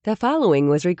The following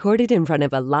was recorded in front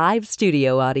of a live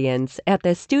studio audience at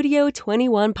the Studio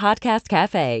 21 Podcast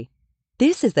Cafe.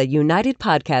 This is the United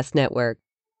Podcast Network.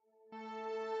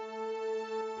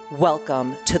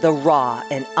 Welcome to the raw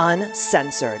and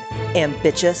uncensored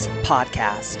Ambitious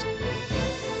Podcast.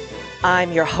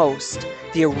 I'm your host,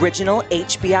 the original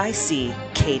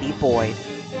HBIC, Katie Boyd.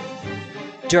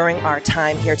 During our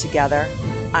time here together,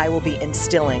 I will be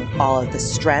instilling all of the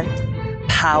strength,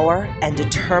 power, and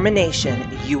determination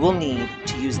you will need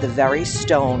to use the very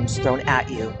stones thrown at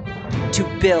you to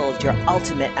build your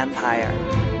ultimate empire.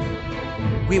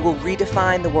 We will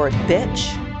redefine the word bitch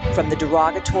from the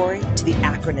derogatory to the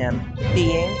acronym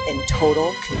being in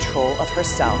total control of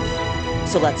herself.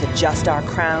 So let's adjust our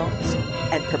crowns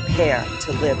and prepare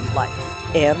to live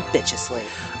life ambitiously.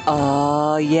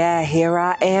 Oh yeah, here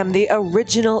I am, the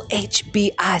original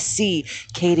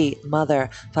HBIC, Katie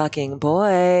motherfucking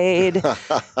Boyd.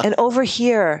 And over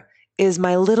here is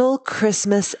my little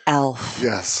Christmas elf.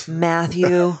 Yes.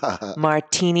 Matthew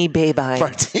Martini Babine.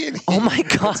 Martini. Oh my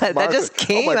God, that just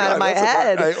came out of my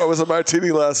head. I was a martini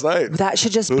last night. That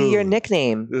should just be your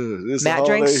nickname. Matt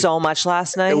drank so much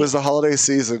last night. It was the holiday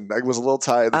season. I was a little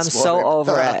tired this morning. I'm so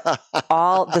over it.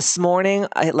 All this morning,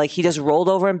 he just rolled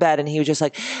over in bed and he was just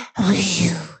like,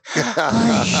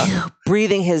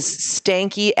 breathing his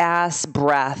stanky ass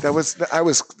breath. I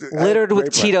was littered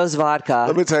with Tito's vodka.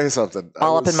 Let me tell you something.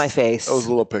 All up in my face. I was a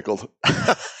little pickled.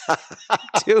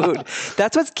 Dude,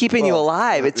 that's what's keeping you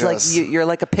alive. It's yes. like you're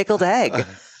like a pickled egg.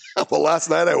 Well, last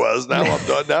night I was. Now I'm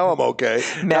done. Now I'm okay.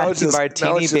 Matthew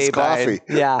Martini Babine. Coffee.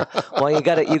 Yeah. Well, you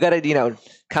gotta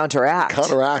counteract.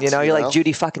 Counteract. You're like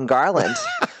Judy fucking Garland.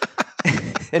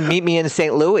 And meet me in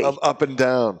St. Louis. I'm up and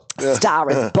down.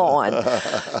 Star is born.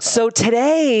 So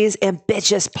today's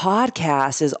Ambitious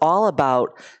Podcast is all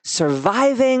about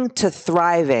surviving to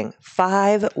thriving.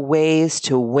 5 ways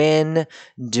to win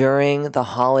during the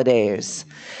holidays.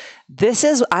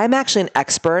 I'm actually an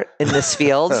expert in this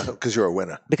field. Because you're a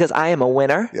winner. Because I am a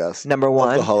winner. Yes. Number one.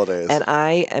 Love the holidays. And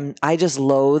I just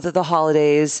loathe the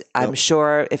holidays. I'm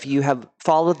sure if you have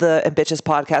followed the Ambitious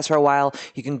Podcast for a while,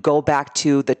 you can go back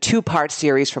to the 2-part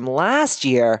series from last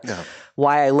year. Yeah.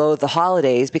 Why I loathe the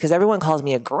holidays, because everyone calls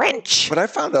me a Grinch. But I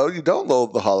found out you don't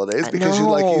loathe the holidays because you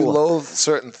loathe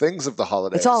certain things of the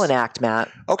holidays. It's all an act, Matt.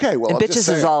 Okay, well, Ambitious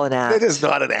is all an act. It is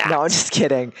not an act. No, I'm just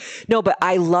kidding. No, but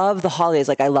I love the holidays.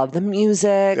 Like I love the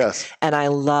music. Yes. And I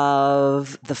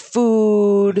love the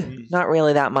food. Mm-hmm. Not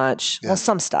really that much. Yeah. Well,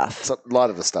 some stuff. A lot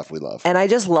of the stuff we love. And I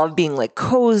just love being like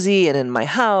cozy and in my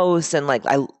house and like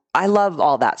I love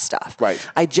all that stuff. Right.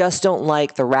 I just don't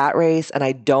like the rat race and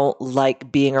I don't like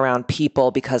being around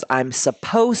people because I'm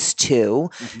supposed to,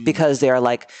 because they're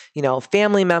like,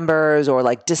 family members or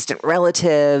like distant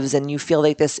relatives, and you feel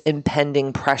like this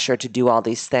impending pressure to do all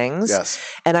these things. Yes.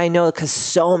 And I know because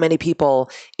so many people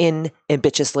in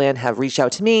Ambitious Land have reached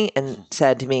out to me and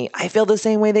said to me, I feel the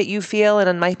same way that you feel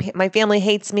and my family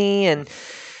hates me, and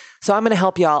so I'm going to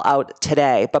help you all out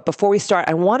today. But before we start,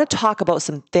 I want to talk about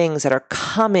some things that are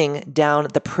coming down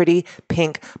the pretty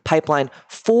pink pipeline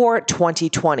for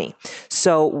 2020.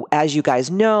 So as you guys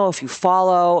know, if you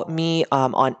follow me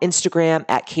on Instagram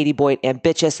at Katie Boyd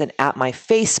Ambitious and at my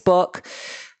Facebook,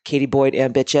 Katie Boyd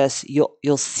Ambitious,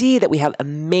 you'll see that we have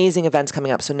amazing events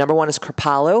coming up. So number 1 is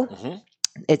Kripalu. Mm-hmm.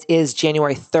 It is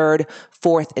January 3rd,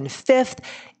 4th, and 5th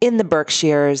in the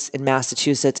Berkshires in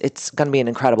Massachusetts. It's going to be an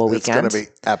incredible weekend. It's going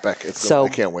to be epic. I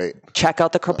can't wait. Check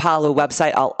out the Kripalu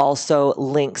website. I'll also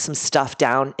link some stuff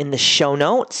down in the show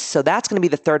notes. So that's going to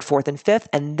be the 3rd, 4th, and 5th.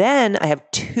 And then I have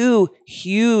 2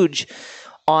 huge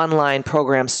online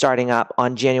programs starting up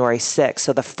on January 6th.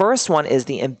 So the first one is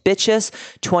the Ambitious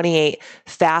 28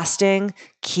 Fasting,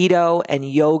 Keto, and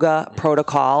Yoga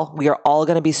Protocol. We are all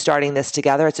going to be starting this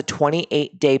together. It's a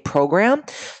 28-day program.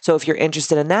 So if you're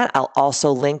interested in that, I'll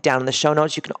also link down in the show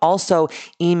notes. You can also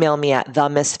email me at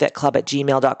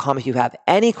themisfitclub@gmail.com if you have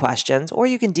any questions, or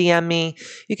you can DM me.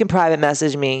 You can private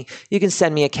message me. You can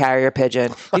send me a carrier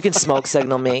pigeon. You can smoke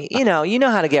signal me. You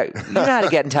know how to get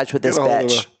in touch with this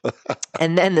bitch.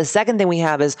 And then the second thing we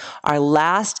have is our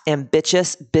last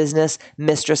Ambitious Business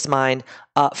Mistress Mind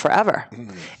forever.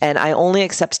 And I only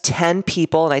accept 10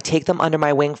 people and I take them under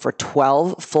my wing for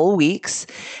 12 full weeks.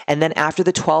 And then after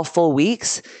the 12 full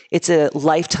weeks, it's a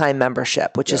lifetime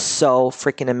membership, which is so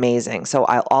freaking amazing. So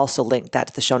I'll also link that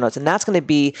to the show notes. And that's going to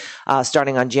be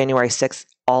starting on January 6th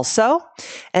also.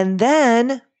 And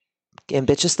then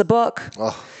Ambitious the book.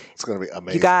 Oh, it's going to be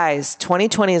amazing. You guys,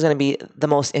 2020 is going to be the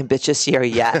most ambitious year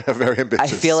yet. Very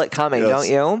ambitious. I feel it coming, don't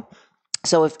you?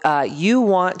 So if you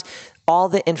want all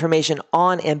the information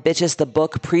on Ambitious the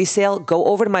Book pre-sale, go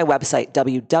over to my website,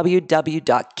 www.kbmfc,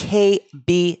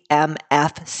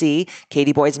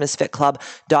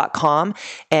 KatieBoysMisfitClub.com,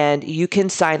 and you can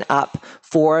sign up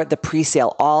for the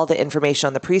pre-sale. All the information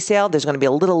on the pre-sale, there's going to be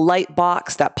a little light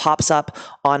box that pops up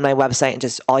on my website, and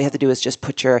just all you have to do is just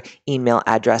put your email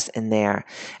address in there.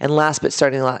 And last but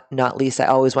certainly not least, I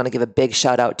always want to give a big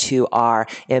shout out to our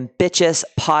Ambitious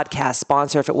podcast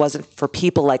sponsor. If it wasn't for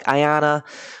people like Ayana,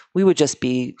 we would just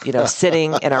be,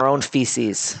 sitting in our own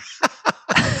feces.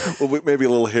 Well, maybe a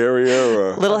little hairier,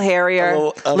 or a little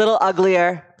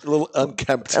uglier, a little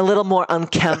unkempt, a little more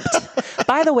unkempt.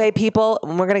 By the way, people,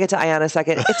 we're going to get to Ayana in a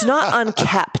second. It's not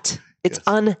unkept. It's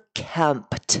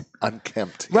unkempt.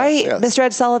 Unkempt. Right, yes. Mr.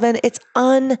 Ed Sullivan? It's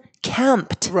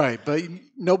unkempt. Right, but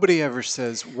nobody ever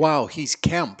says, wow, he's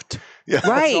kempt. Yeah.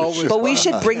 Right, but we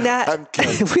should bring that. I'm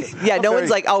kempt. No one's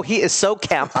like, oh, he is so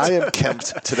kempt. I am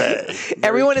kempt today.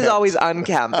 Everyone is always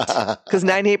unkempt because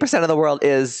 98% of the world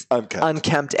is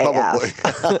unkempt AF.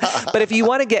 But if you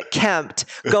want to get kempt,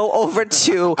 go over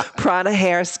to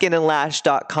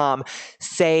PranaHairSkinAndLash.com.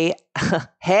 Say,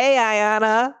 hey,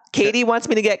 Ayana, Katie wants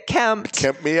me to get kempt.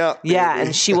 Kempt me up. Yeah,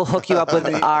 and she will hook you up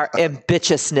with our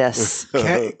ambitiousness.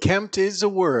 Kempt is a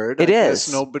word. It I is.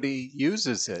 guess nobody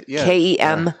uses it. Yeah.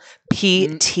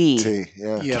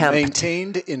 KEMPT. Yeah,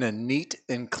 maintained in a neat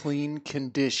and clean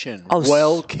condition. Oh,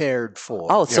 well cared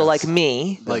for. Oh, so like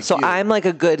me. Like so you. I'm like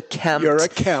a good kempt. You're a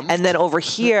kempt. And then over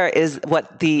here is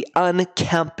what the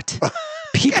unkempt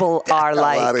people are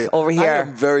like over here. I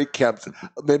am very kempt.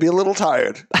 Maybe a little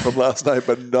tired from last night,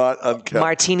 but not unkempt.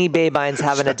 Martini Baybine's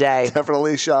having a day.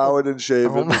 Definitely showered and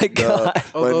shaven. Oh my God.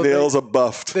 My nails are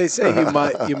buffed. They say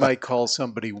you might call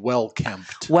somebody well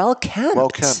kempt. Well kempt. Well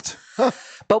kempt. Huh.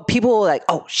 But people are like,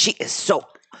 oh, she is so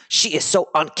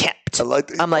unkempt.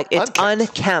 I'm like, it's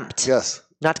unkempt. Yes.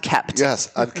 Not kept.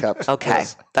 Yes, unkept. Okay,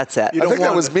 yes. That's it. I think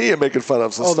that was me you're making fun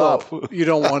of, so stop. You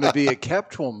don't want to be a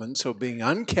kept woman, so being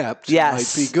unkept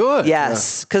Yes. might be good.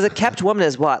 Yes, because a kept woman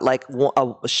is what? Like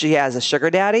she has a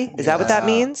sugar daddy? Is that what that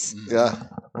means? Yeah.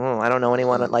 Oh, I don't know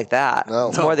anyone like that. No.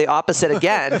 It's more the opposite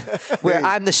again, where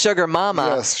I'm the sugar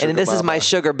mama, Yes, and this is my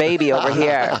sugar baby over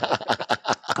here.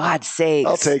 God's sakes.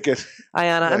 I'll take it.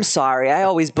 Ayana, I'm sorry. I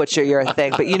always butcher your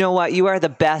thing, but you know what? You are the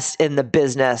best in the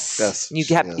business. Yes,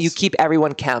 You keep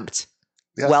everyone kempt.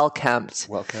 Yes. Well kempt.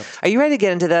 Well kept. Are you ready to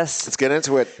get into this? Let's get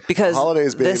into it. Because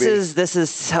holidays, baby. This is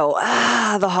so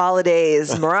the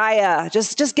holidays. Mariah,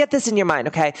 just get this in your mind,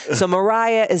 okay? So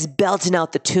Mariah is belting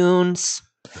out the tunes.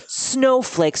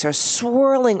 Snowflakes are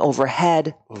swirling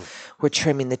overhead. We're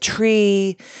trimming the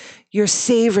tree. You're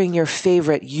savoring your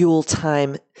favorite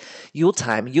Yuletide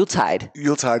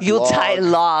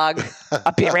log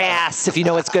up your ass, if you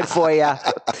know what's good for you.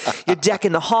 You're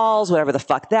decking the halls, whatever the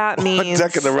fuck that means.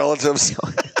 Decking the relatives.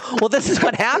 Well, this is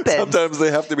what happens. Sometimes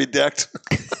they have to be decked.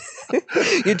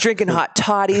 You're drinking hot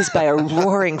toddies by a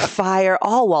roaring fire,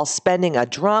 all while spending a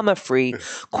drama-free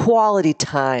quality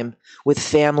time with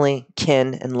family,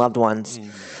 kin, and loved ones.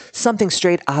 Something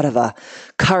straight out of a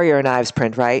Currier and Ives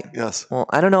print, right? Yes. Well,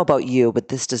 I don't know about you, but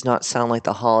this does not sound like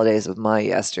the holidays of my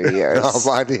yesteryears. No,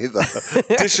 mine either.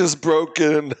 Dishes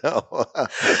broken.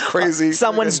 Crazy.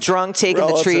 Someone's drunk taking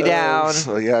the tree down.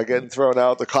 So, yeah, getting thrown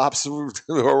out. The cops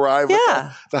arrive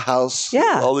at the house.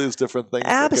 Yeah. All these different things.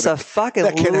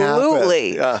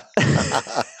 Absolutely. Yeah.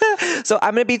 So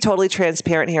I'm going to be totally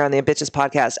transparent here on the Ambitious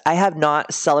podcast. I have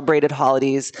not celebrated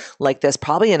holidays like this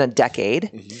probably in a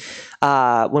decade.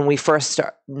 When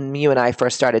you and I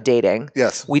first started dating,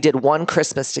 yes, we did one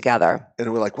Christmas together,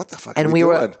 and we're like, "What the fuck?" And we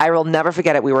were. I will never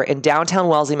forget it. We were in downtown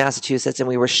Wellesley, Massachusetts, and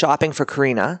we were shopping for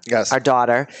Karina, our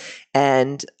daughter,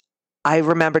 and I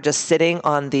remember just sitting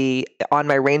on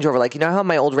my Range Rover, like, you know how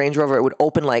my old Range Rover, it would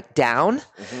open like down?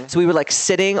 Mm-hmm. So we were like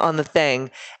sitting on the thing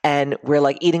and we're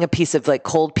like eating a piece of like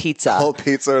cold pizza. Cold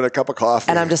pizza and a cup of coffee.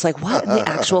 And I'm just like, what in the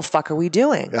actual fuck are we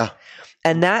doing? Yeah.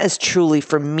 And that is truly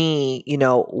for me,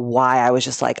 why I was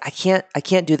just like, I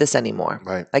can't do this anymore.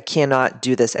 Right. I cannot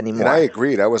do this anymore. And I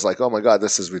agreed. I was like, oh my God,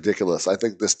 this is ridiculous. I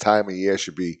think this time of year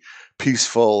should be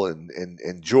peaceful and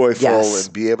joyful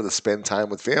and be able to spend time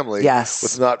with family. Yes.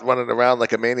 With not running around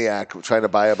like a maniac trying to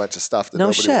buy a bunch of stuff that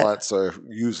nobody wants or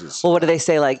uses. Well, what do they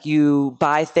say? Like, you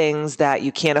buy things that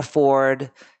you can't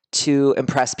afford to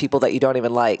impress people that you don't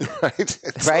even like. Right?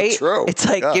 It's right? So true. It's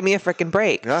like, give me a freaking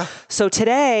break. Yeah. So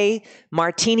today,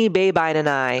 Martini Baybine and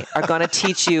I are going to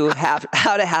teach you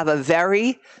how to have a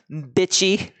very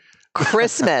bitchy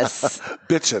Christmas.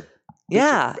 Bitchin'.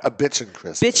 Yeah. A bitchin'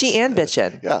 Christmas. Bitchy and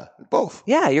bitchin'. Yeah, both.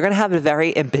 Yeah, you're going to have a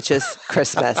very ambitious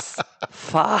Christmas.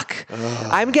 Fuck.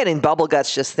 I'm getting bubble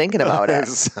guts just thinking about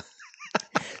it.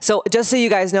 So just so you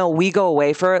guys know, we go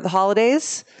away for the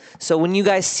holidays. So when you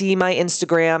guys see my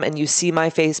Instagram and you see my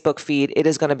Facebook feed, it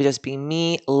is going to just be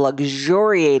me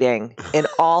luxuriating in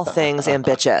all things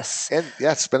ambitious. And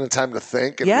spending time to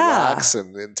think and relax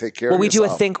and take care of yourself. Well, we do a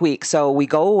think week. So we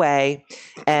go away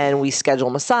and we schedule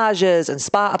massages and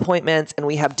spa appointments and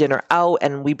we have dinner out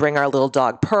and we bring our little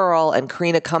dog Pearl and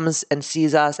Karina comes and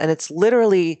sees us. And it's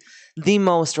literally the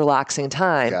most relaxing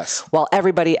time while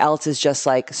everybody else is just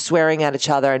like swearing at each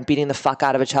other and beating the fuck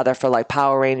out of each other for like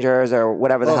Power Rangers or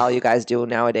whatever the hell you guys do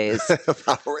nowadays.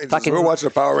 Power Rangers. We were watching a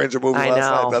Power Ranger movie last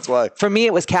night. That's why. For me,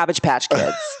 it was Cabbage Patch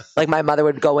Kids. Like my mother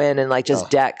would go in and like just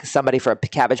deck somebody for a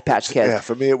Cabbage Patch Kid. Yeah,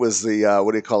 for me, it was the,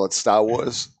 what do you call it? Star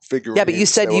Wars. Yeah, but you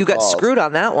said you got screwed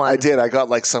on that one. I did. I got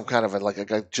like some kind of a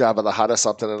Jabba the Hutt or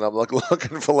something, and I'm like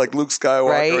looking for like Luke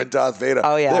Skywalker and Darth Vader.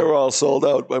 Oh yeah, they were all sold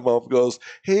out. My mom goes,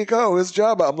 "Here you go, here's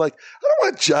Jabba." I'm like, I don't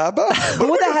want Jabba.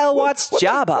 Who the hell wants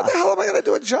Jabba? What the hell am I going to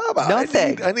do with Jabba?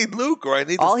 Nothing. I need Luke, or I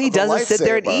need all he does is sit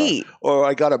there and eat. Or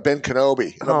I got a Ben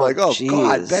Kenobi, and I'm like, oh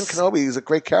God, Ben Kenobi is a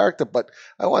great character, but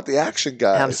I want the action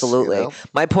guys. Absolutely. You know?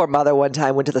 My poor mother one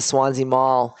time went to the Swansea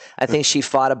Mall. I think she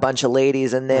fought a bunch of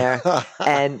ladies in there,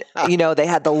 and they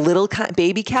had the little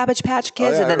baby Cabbage Patch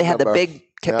Kids, and then they had the big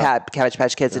Cabbage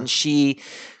Patch Kids, and she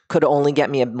could only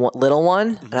get me a little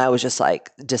one, and I was just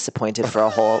like disappointed for a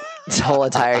whole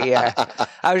entire year.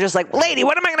 I was just like, lady,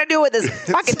 what am I going to do with this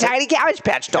fucking tiny Cabbage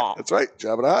Patch doll? That's right,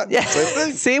 Jabba the Hutt. Yeah. Same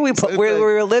thing. See, we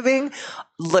were living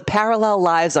parallel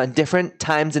lives on different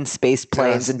times and space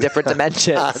planes and different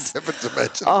dimensions.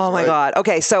 Oh my God.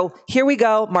 Okay, so here we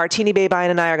go. Martini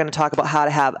Babine and I are going to talk about how to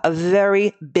have a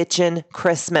very bitchin'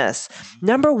 Christmas.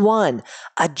 Number 1,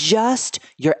 adjust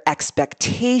your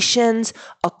expectations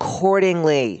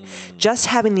accordingly. Just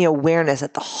having the awareness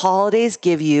that the holidays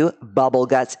give you bubble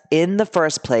guts in the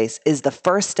first place is the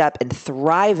first step in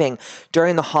thriving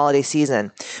during the holiday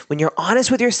season. When you're honest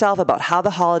with yourself about how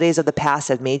the holidays of the past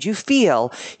have made you feel,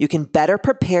 you can better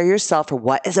prepare yourself for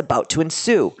what is about to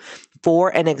ensue.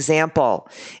 For an example,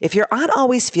 if your aunt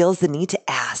always feels the need to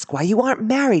ask why you aren't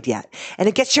married yet, and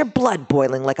it gets your blood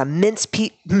boiling like a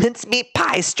mincemeat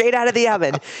pie straight out of the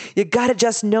oven, you gotta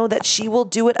just know that she will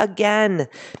do it again.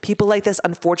 People like this,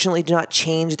 unfortunately, do not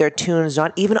change their tunes,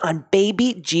 not even on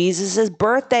baby Jesus'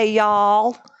 birthday,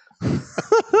 y'all.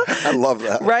 I love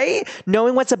that. Right?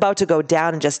 Knowing what's about to go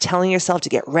down and just telling yourself to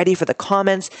get ready for the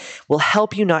comments will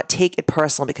help you not take it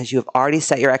personal because you have already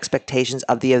set your expectations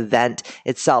of the event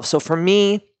itself. So for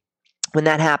me, when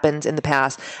that happens in the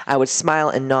past, I would smile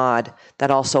and nod.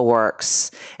 That also works.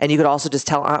 And you could also just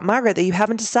tell Aunt Margaret that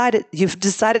you've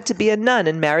decided to be a nun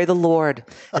and marry the Lord.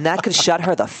 And that could shut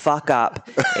her the fuck up.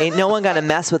 Ain't no one gonna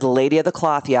mess with the lady of the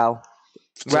cloth, yo.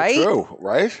 Right? So true,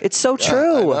 right? It's so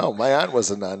true. I know. My aunt was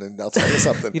a nun, and I'll tell you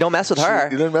something. You don't mess with her.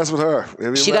 You didn't mess with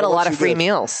her. She got a lot of free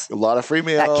meals. A lot of free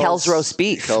meals. That Kel's roast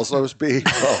beef. Oh,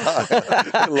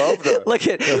 I loved her. Look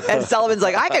at, and Sullivan's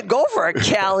like, I could go for a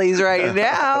Kelly's right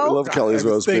now. I love Kelly's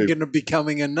roast beef. Thinking of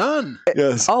becoming a nun.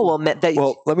 Yes. Oh, well,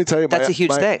 let me tell you, that's a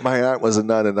huge thing. My aunt was a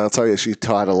nun, and I'll tell you, she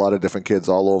taught a lot of different kids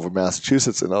all over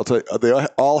Massachusetts, and I'll tell you, they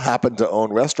all happened to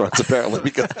own restaurants apparently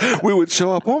because we would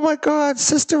show up. Oh my God,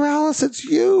 Sister Alice, it's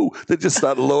you! They just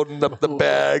started loading up the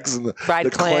bags and the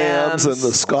clams and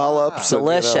the scallops.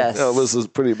 Delicious. And, this is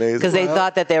pretty amazing. Because they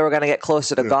thought that they were going to get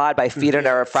closer to God by feeding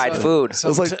her fried food.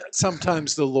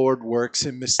 Sometimes the Lord works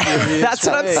in mysterious ways. That's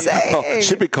what I'm saying.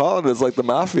 She'd be calling it like the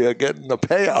mafia getting a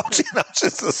payout. I'm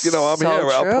so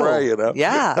here. I'll pray.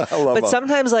 Yeah. But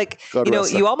sometimes,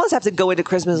 you almost have to go into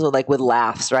Christmas with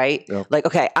laughs, right? Yeah. Like,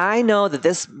 okay, I know that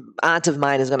this aunt of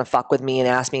mine is going to fuck with me and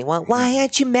ask me, well, why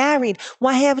aren't you married?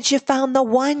 Why haven't you found the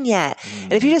one yet?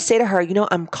 And if you just say to her,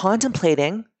 I'm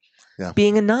contemplating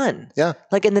being a nun. Yeah.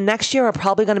 Like in the next year, I'm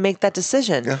probably going to make that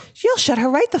decision. Yeah. You'll shut her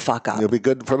right the fuck up. You'll be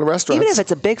good for the restaurant. Even if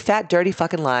it's a big, fat, dirty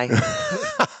fucking lie.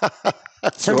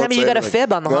 Sometimes you got to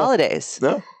fib on the holidays.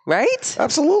 No. Right?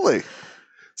 Absolutely.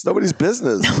 It's nobody's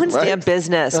business. No one's damn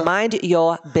business. Yeah. Mind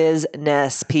your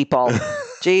business, people.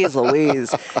 Jeez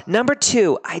Louise. Number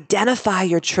 2, identify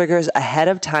your triggers ahead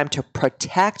of time to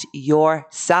protect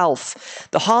yourself.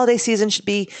 The holiday season should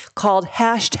be called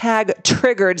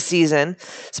 #triggered season.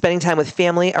 Spending time with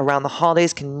family around the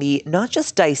holidays can be not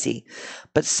just dicey,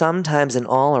 but sometimes an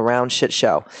all-around shit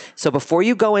show. So before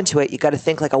you go into it, you got to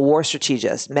think like a war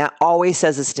strategist. Matt always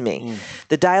says this to me.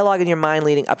 The dialogue in your mind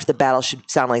leading up to the battle should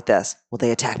sound like this. Will they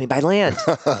attack me by land?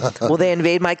 Will they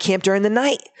invade my camp during the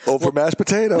night? Over mashed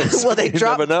potatoes. Will they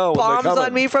drop bombs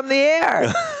on me from the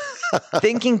air?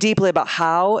 Thinking deeply about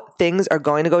how things are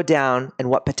going to go down and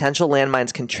what potential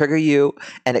landmines can trigger you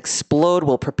and explode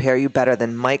will prepare you better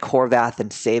than Mike Horvath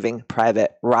and Saving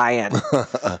Private Ryan.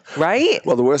 Right?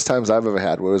 Well, the worst times I've ever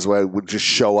had was where I would just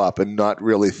show up and not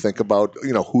really think about,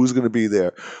 who's going to be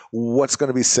there, what's going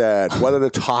to be said, what are the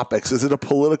topics, is it a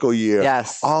political year?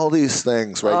 Yes. All these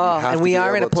things, right? Oh, and we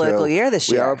are in a political year this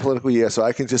year. We are a political year, so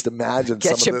I can just imagine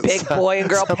Get your big boy and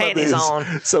girl panties on.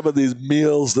 Some of these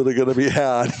meals that are going to be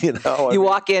had, You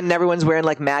walk in and everyone's wearing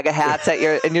like MAGA hats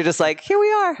and you're just like, here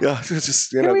we are. Yeah,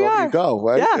 just Here we are. you go,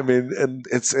 right? Yeah. I mean, and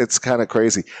it's kind of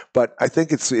crazy, but I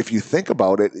think it's, if you think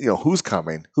about it, who's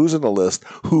coming, who's in the list,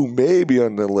 who may be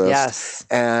on the list, Yes.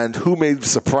 and who may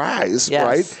surprise, Yes.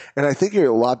 right? And I think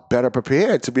you're a lot better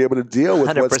prepared to be able to deal with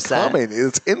 100%. what's coming.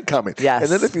 It's incoming. Yes.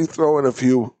 And then if you throw in a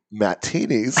few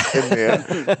Martinis in there,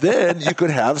 then you could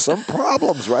have some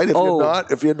problems, right?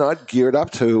 If you're not geared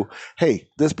up to, hey,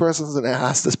 this person's an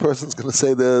ass, this person's going to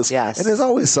say this, Yes. and there's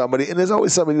always somebody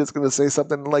that's going to say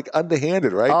something like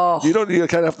underhanded, right? Oh. You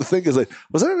kind of have to think, was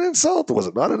it an insult or was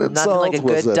it not an insult? Nothing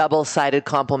like a good double-sided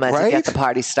compliment to get the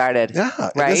party started. Yeah,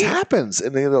 right? This happens,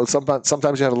 and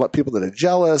sometimes you have a lot of people that are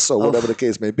jealous or whatever the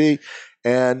case may be,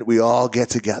 and we all get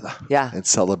together, and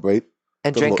celebrate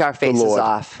and drink our faces Lord.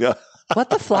 off. Yeah. What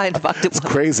the flying fuck? It's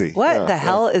crazy. What the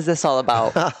hell is this all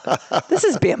about? This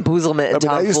is bamboozlement and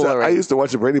tomfoolery. I used to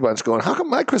watch the Brady Bunch going, how come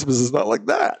my Christmas is not like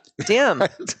that? Damn.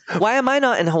 Why am I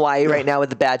not in Hawaii right now with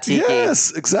the bad tiki?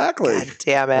 Yes, exactly. God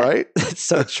damn it. Right? It's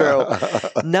so true.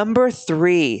 Number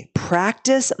 3,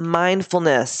 practice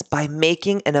mindfulness by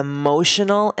making an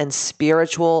emotional and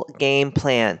spiritual game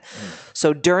plan.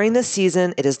 So during this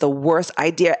season, it is the worst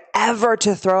idea ever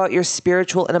to throw out your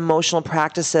spiritual and emotional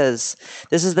practices.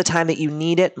 This is the time that you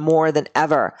need it more than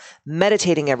ever.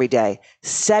 Meditating every day,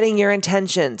 setting your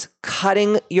intentions,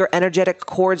 cutting your energetic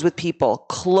cords with people,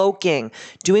 cloaking,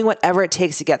 doing whatever it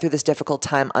takes to get through this difficult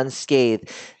time unscathed.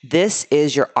 This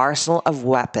is your arsenal of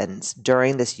weapons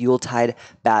during this Yuletide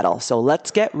battle. So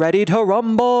let's get ready to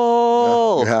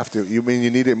rumble. You have to. You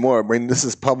need it more. I mean, this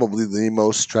is probably the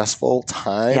most stressful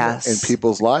time in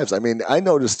people's lives. I mean, I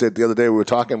noticed it the other day. We were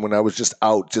talking when I was just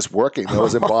out, just working. I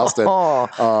was in Boston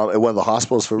at one of the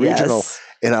hospitals for regional.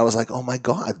 And I was like, oh my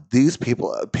God, these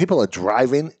people are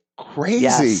driving crazy.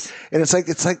 Yes. And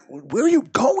it's like, where are you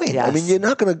going? Yes. I mean, you're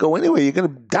not going to go anywhere. You're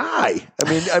going to die.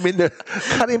 I mean, they're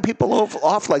cutting people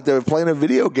off like they're playing a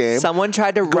video game. Someone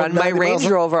tried to run my Range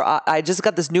Rover. I just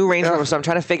got this new Range Rover, so I'm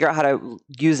trying to figure out how to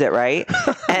use it, right?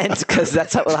 And because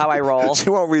that's how I roll.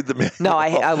 You won't read the manual. No,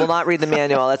 I will not read the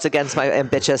manual. That's against my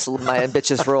ambitious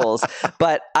rules.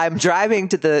 But I'm driving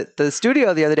to the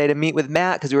studio the other day to meet with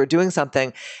Matt because we were doing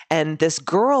something, and this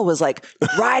girl was like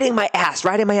riding my ass.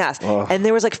 And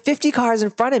there was like 50 cars in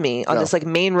front of me on this like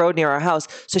main road near our house.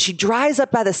 So she drives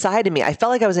up by the side of me. I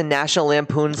felt like I was in National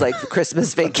Lampoon's like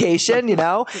Christmas Vacation, And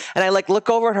I like look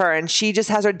over at her and she just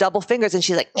has her double fingers and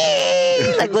she's like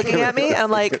looking at me. I'm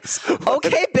like,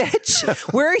 okay,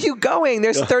 bitch, where are you going?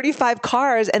 There's 35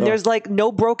 cars and there's like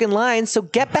no broken lines. So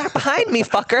get back behind me,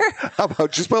 fucker. How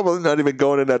about she's probably not even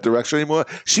going in that direction anymore.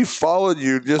 She followed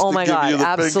you just to give you the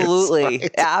absolutely. fingers,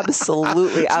 right?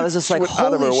 Absolutely. I was just like,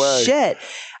 holy shit.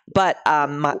 But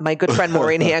my good friend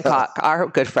Maureen Hancock, our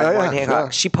good friend Maureen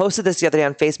Hancock, she posted this the other day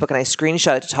on Facebook and I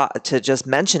screenshot it to just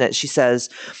mention it. She says,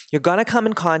 you're going to come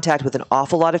in contact with an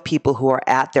awful lot of people who are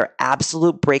at their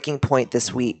absolute breaking point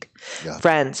this week. Yeah.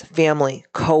 Friends, family,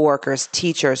 coworkers,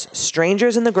 teachers,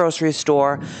 strangers in the grocery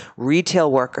store,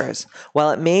 retail workers. While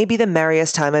it may be the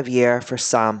merriest time of year for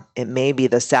some, it may be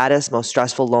the saddest, most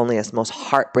stressful, loneliest, most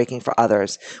heartbreaking for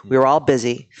others. We are all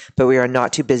busy, but we are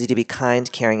not too busy to be kind,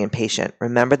 caring, and patient.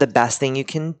 Remember, the best thing you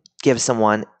can give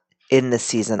someone in this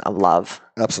season of love.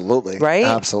 Absolutely. Right?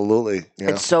 Absolutely. Yeah.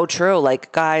 It's so true.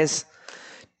 Like, guys,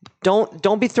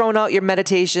 don't be throwing out your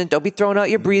meditation. Don't be throwing out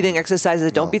your breathing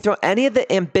exercises. Don't be throwing any of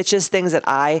the ambitious things that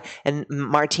I and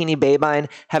Martini Babine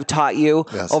have taught you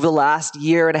over the last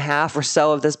year and a half or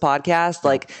so of this podcast.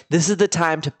 Like, this is the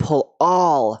time to pull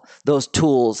all those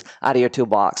tools out of your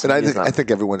toolbox. And I think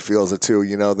everyone feels it too,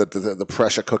 that the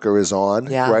pressure cooker is on,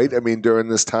 right? I mean, during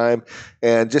this time,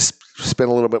 and just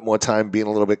spend a little bit more time being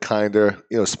a little bit kinder,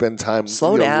 spend time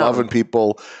loving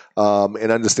people,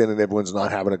 and understanding everyone's not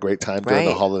having a great time during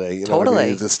the holiday. Totally. I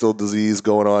mean, there's still disease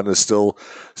going on. There's still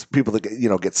people that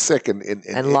get sick and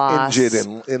lost. injured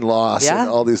and lost and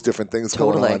all these different things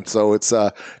going on. So it's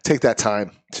take that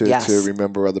time to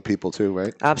remember other people too,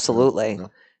 right? Absolutely.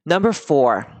 Number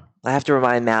 4, I have to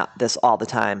remind Matt this all the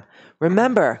time.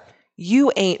 Remember,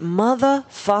 You ain't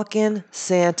motherfucking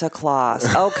Santa Claus,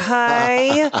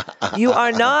 okay? You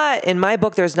are not. In my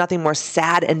book, there's nothing more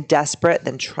sad and desperate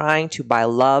than trying to buy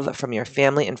love from your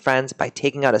family and friends by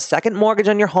taking out a second mortgage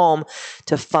on your home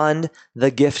to fund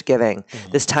the gift giving.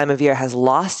 This time of year has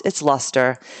lost its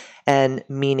luster and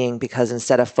meaning because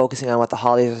instead of focusing on what the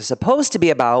holidays are supposed to be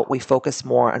about, we focus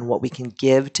more on what we can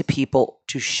give to people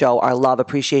to show our love,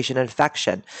 appreciation, and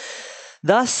affection.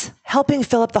 Thus, helping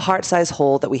fill up the heart-sized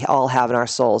hole that we all have in our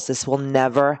souls. This will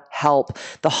never help.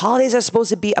 The holidays are supposed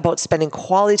to be about spending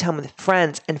quality time with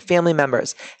friends and family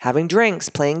members, having drinks,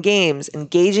 playing games,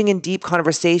 engaging in deep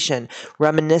conversation,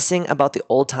 reminiscing about the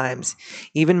old times.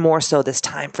 Even more so, this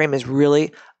time frame is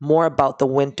really more about the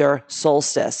winter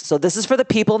solstice. So this is for the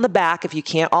people in the back, if you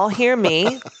can't all hear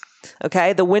me.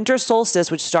 Okay, the winter solstice,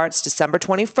 which starts December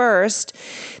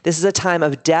 21st, this is a time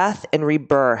of death and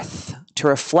rebirth, to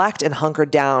reflect and hunker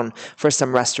down for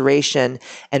some restoration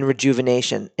and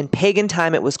rejuvenation. In pagan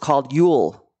time, it was called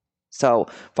Yule. So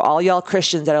for all y'all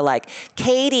Christians that are like,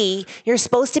 Katie, you're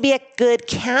supposed to be a good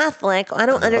Catholic. I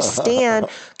don't understand.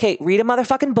 Okay, read a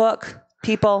motherfucking book,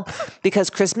 people, because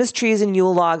Christmas trees and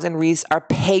Yule logs and wreaths are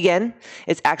pagan.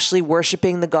 It's actually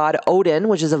worshiping the god Odin,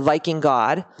 which is a Viking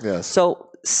god. Yes. So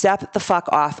step the fuck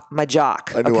off my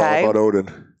jock. I knew all about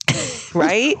Odin.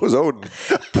 Right? Who's Odin?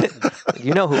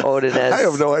 You know who Odin is. I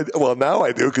have no idea. Well, now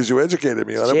I do because you educated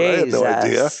me on it, but I had no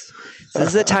idea. So this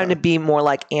is a time to be more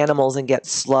like animals and get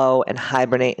slow and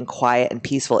hibernate and quiet and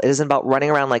peaceful. It isn't about running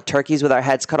around like turkeys with our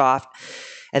heads cut off.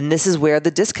 And this is where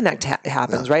the disconnect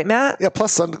happens, right, Matt? Yeah,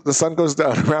 plus the sun goes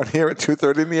down around here at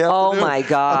 2:30 in the afternoon. Oh, my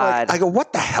God. I go,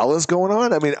 what the hell is going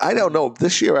on? I mean, I don't know.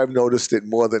 This year I've noticed it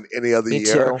more than any other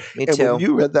year. Me and too. When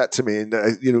you read that to me, and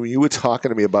you were talking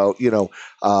to me about,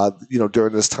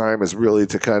 during this time is really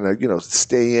to kind of,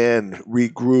 stay in,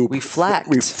 regroup,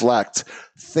 reflect,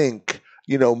 think,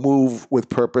 move with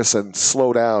purpose and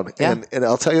slow down. Yeah. And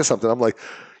I'll tell you something. I'm like,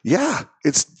 yeah,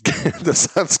 it's the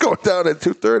sun's going down at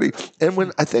 2:30, and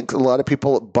when I think a lot of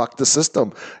people buck the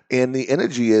system, and the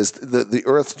energy is the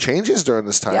Earth changes during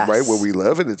this time, right, where we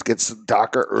live, and it gets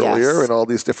darker earlier, and all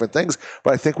these different things.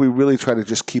 But I think we really try to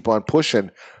just keep on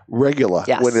pushing regular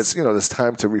when it's this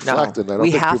time to reflect, and I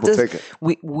don't think people take it.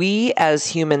 We as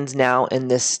humans now in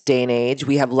this day and age,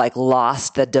 we have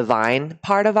lost the divine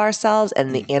part of ourselves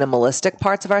and the animalistic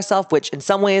parts of ourselves, which in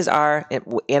some ways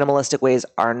animalistic ways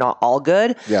are not all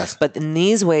good. Yes. But in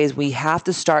these ways, we have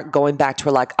to start going back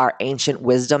to our ancient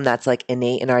wisdom that's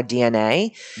innate in our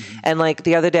DNA. Mm-hmm. And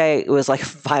the other day, it was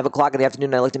 5 o'clock in the afternoon,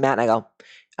 and I looked at Matt and I go,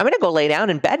 I'm going to go lay down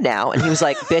in bed now. And he was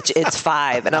like, bitch, it's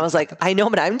 5. And I was like, I know,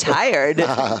 but I'm tired.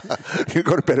 You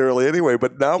go to bed early anyway.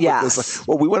 But now,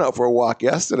 we went out for a walk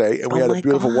yesterday and we had a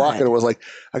beautiful walk. And it was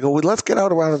I go, let's get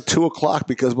out around 2 o'clock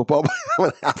because we'll probably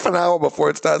have half an hour before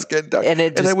it starts getting dark. And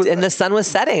the sun was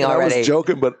setting already. I was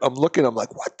joking, but I'm looking, I'm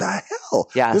like, what the hell?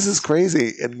 Yes. This is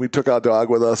crazy. And we took our dog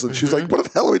with us and she's like, what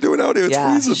the hell are we doing out here? It's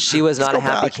freezing. She was not a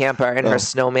happy camper in her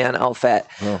snowman outfit.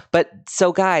 No. But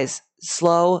so guys,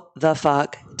 slow the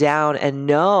fuck down and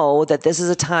know that this is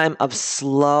a time of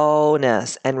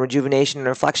slowness and rejuvenation and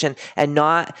reflection and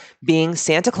not being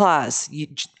Santa Claus.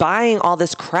 Buying all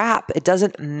this crap, it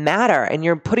doesn't matter. And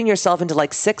you're putting yourself into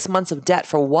 6 months of debt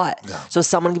for what? Yeah. So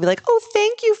someone can be like, oh,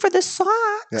 thank you for the socks.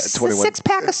 Yeah, the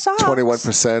 6-pack of socks.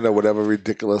 21% or whatever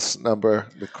ridiculous number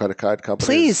the credit card company.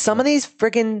 Please, some of these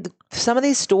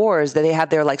stores that they have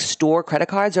their store credit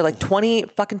cards are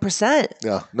 20%.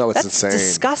 Yeah, no, it's insane.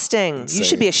 Disgusting. You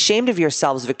should be ashamed of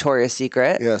yourselves, Victoria's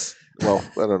Secret. Yes. Well,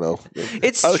 I don't know.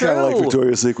 It's true. I kind of like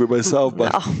Victoria's Secret myself,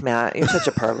 but oh, Matt, you're such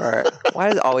a pervert. Why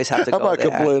does it always have to go there? I'm not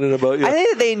complaining about you. I think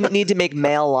that they need to make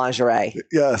male lingerie.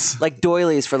 Yes, like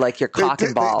doilies for your cock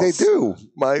and balls. They do.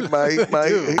 They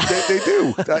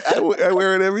do. I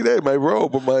wear it every day. My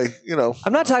robe, or my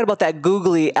I'm not talking about that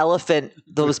googly elephant,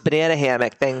 those banana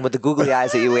hammock thing with the googly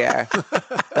eyes that you wear.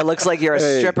 That looks like you're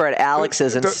a stripper at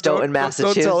Alex's in Stoughton,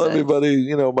 Massachusetts. Don't tell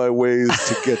everybody, my ways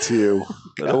to get to you.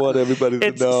 I don't want everybody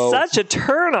to know. It's such a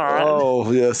turn on.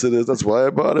 Oh, yes, it is. That's why I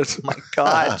bought it. Oh my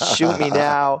God, shoot me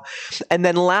now. And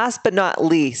then last but not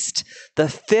least, the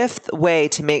 5th way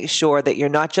to make sure that you're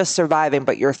not just surviving,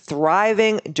 but you're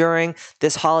thriving during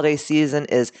this holiday season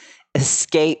is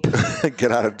escape.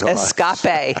 Get out of Dodge.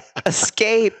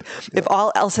 Escape. Yeah. If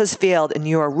all else has failed and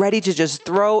you are ready to just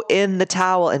throw in the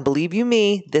towel, and believe you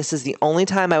me, this is the only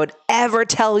time I would ever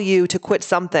tell you to quit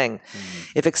something.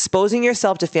 If exposing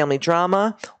yourself to family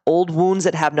drama old wounds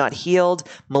that have not healed,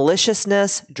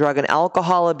 maliciousness, drug and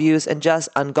alcohol abuse, and just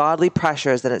ungodly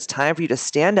pressures, then it's time for you to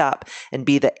stand up and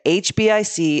be the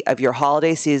HBIC of your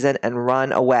holiday season and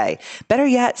run away. Better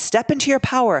yet, step into your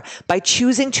power by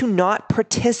choosing to not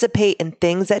participate in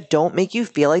things that don't make you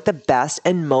feel like the best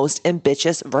and most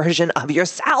ambitious version of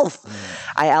yourself.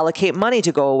 I allocate money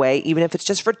to go away, even if it's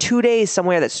just for 2 days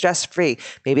somewhere that's stress-free.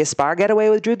 Maybe a spa getaway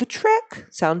with Drew the Trick.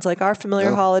 Sounds like our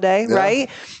familiar holiday, right?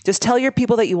 Just tell your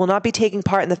people that you will not be taking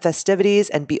part in the festivities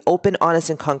and be open, honest,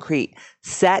 and concrete.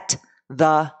 Set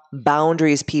the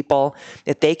boundaries, people.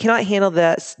 If they cannot handle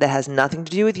this, that has nothing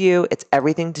to do with you. It's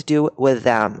everything to do with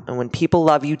them. And when people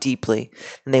love you deeply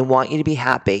and they want you to be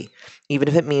happy, even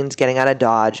if it means getting out of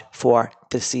Dodge for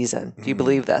the season. Do you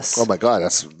believe this? Oh my God,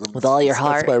 that's with all your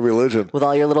heart. That's my religion. With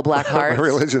all your little black hearts. My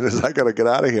religion is I got to get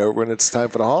out of here when it's time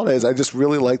for the holidays. I just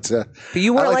really like to. But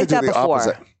you weren't like that before.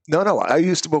 Opposite. No. I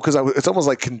used to because it's almost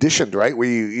like conditioned, right? Where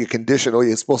you condition. Oh,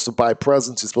 you're supposed to buy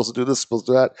presents. You're supposed to do this. Supposed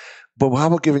to do that. But how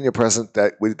about giving you a present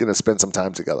that we're going to spend some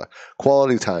time together,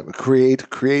 quality time, create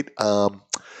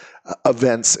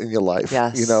events in your life,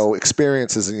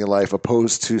 experiences in your life,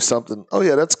 opposed to something. Oh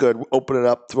yeah, that's good. Open it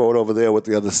up, throw it over there with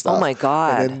the other stuff. Oh my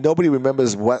God! And then nobody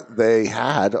remembers what they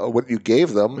had or what you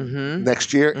gave them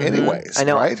next year, anyways. I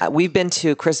know. Right? We've been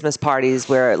to Christmas parties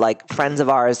where like friends of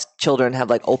ours, children have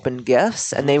like opened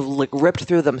gifts and they've like ripped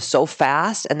through them so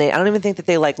fast, and I don't even think that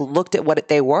they like looked at what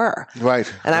they were.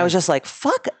 Right. And I was just like,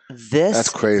 fuck this. That's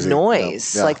crazy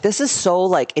noise. Yeah. Like this is so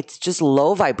like it's just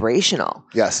low vibrational.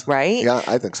 Yes. Right. Yeah,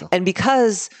 I think so. And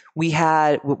because we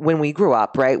had, when we grew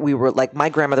up, right, we were like, my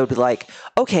grandmother would be like,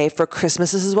 okay, for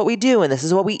Christmas, this is what we do and this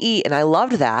is what we eat. And I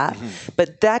loved that.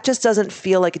 But that just doesn't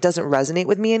feel like it doesn't resonate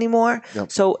with me anymore.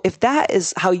 Yep. So if that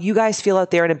is how you guys feel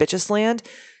out there in Ambitious Land,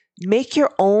 make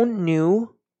your own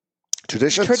new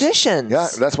traditions. Yeah,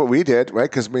 that's what we did, right?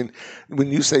 Because I mean, when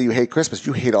you say you hate Christmas,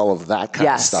 you hate all of that kind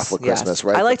of stuff with Christmas,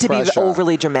 right? I like to be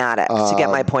overly dramatic to get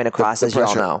my point across, as you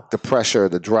all know. The pressure,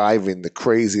 the driving, the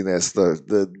craziness,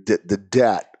 the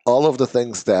debt. All of the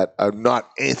things that are not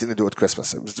anything to do with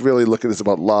Christmas. It's really it's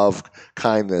about love,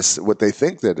 kindness, what they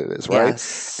think that it is, right?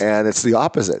 Yes. And it's the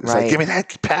opposite. It's like, give me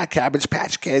that Cabbage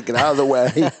Patch Kid, get out of the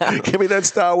way. Give me that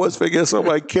Star Wars figure so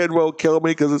my kid won't kill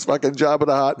me because it's fucking Jabba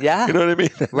the Hutt. Yeah. You know what I mean?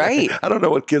 Right. I don't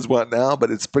know what kids want now, but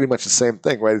it's pretty much the same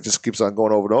thing, right? It just keeps on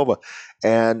going over and over.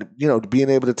 And, being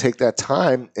able to take that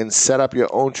time and set up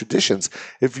your own traditions.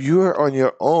 If you're on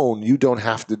your own, you don't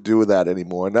have to do that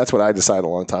anymore. And that's what I decided a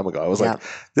long time ago. I was like,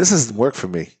 this doesn't work for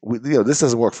me. This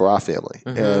doesn't work for our family.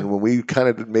 And when we kind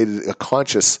of made it a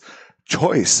conscious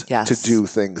choice to do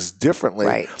things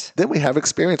differently, then we have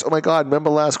experience. Oh my God, remember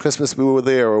last Christmas we were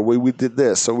there, or we did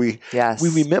this. So we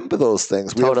remember those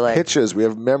things. We have pictures, we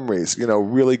have memories,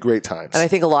 really great times. And I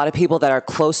think a lot of people that are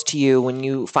close to you, when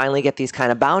you finally get these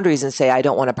kind of boundaries and say, I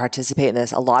don't want to participate in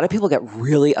this, a lot of people get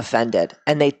really offended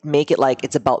and they make it like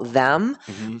it's about them.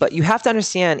 But you have to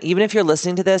understand, even if you're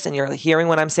listening to this and you're hearing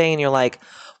what I'm saying and you're like,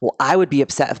 well, I would be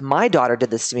upset if my daughter did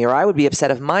this to me, or I would be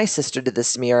upset if my sister did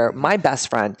this to me, or my best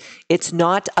friend. It's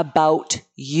not about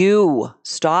you.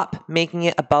 Stop making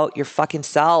it about your fucking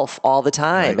self all the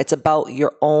time. Right. It's about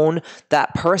your own,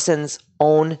 that person's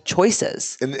own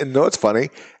choices. And know what's funny?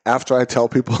 After I tell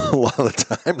people a lot of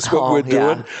the times what we're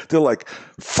doing, they're like,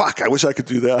 fuck, I wish I could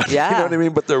do that. Yeah. You know what I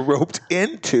mean? But they're roped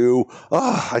into,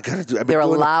 I got to do it. They're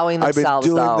allowing themselves,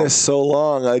 I've been doing this so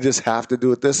long, I just have to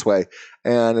do it this way.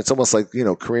 And it's almost like,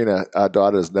 Karina, our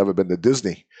daughter, has never been to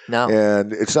Disney. No.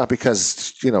 And it's not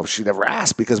because, she never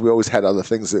asked, because we always had other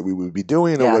things that we would be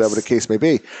doing or whatever the case may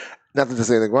be. Not that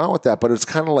there's anything wrong with that, but it's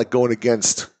kind of like going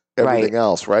against everything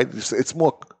else, right? It's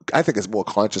more, I think it's more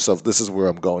conscious of, this is where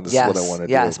I'm going, this is what I want to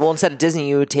do. Yes. Well, instead of Disney,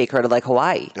 you would take her to like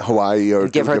Hawaii or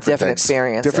give her different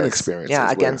experiences. Different experiences.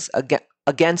 Yeah,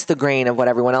 against the grain of what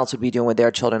everyone else would be doing with their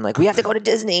children. Like, we have to go to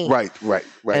Disney. Right.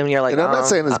 And you're like, and I'm not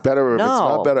saying it's better or if it's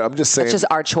not better. I'm just saying it's just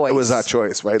our choice. It was our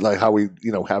choice, right? Like how we,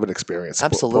 have an experience.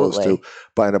 Absolutely. Opposed to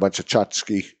buying a bunch of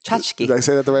tchotchke. Did I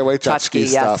say that the right way? Tchotchke,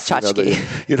 stuff. Yes,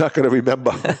 tchotchke. You're not going to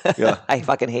remember. Yeah. I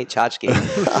fucking hate tchotchke.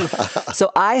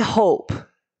 So I hope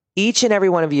each and every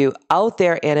one of you out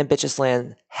there in Ambitious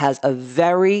Land has a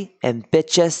very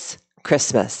ambitious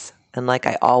Christmas. And like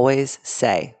I always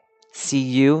say, see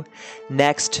you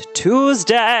next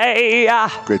Tuesday.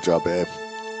 Great job, babe.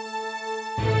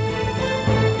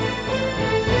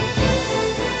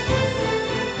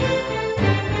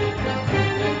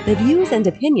 The views and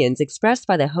opinions expressed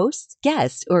by the hosts,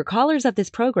 guests, or callers of this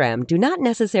program do not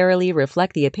necessarily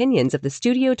reflect the opinions of the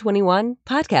Studio 21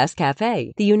 Podcast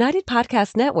Cafe, the United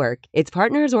Podcast Network, its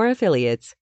partners, or affiliates.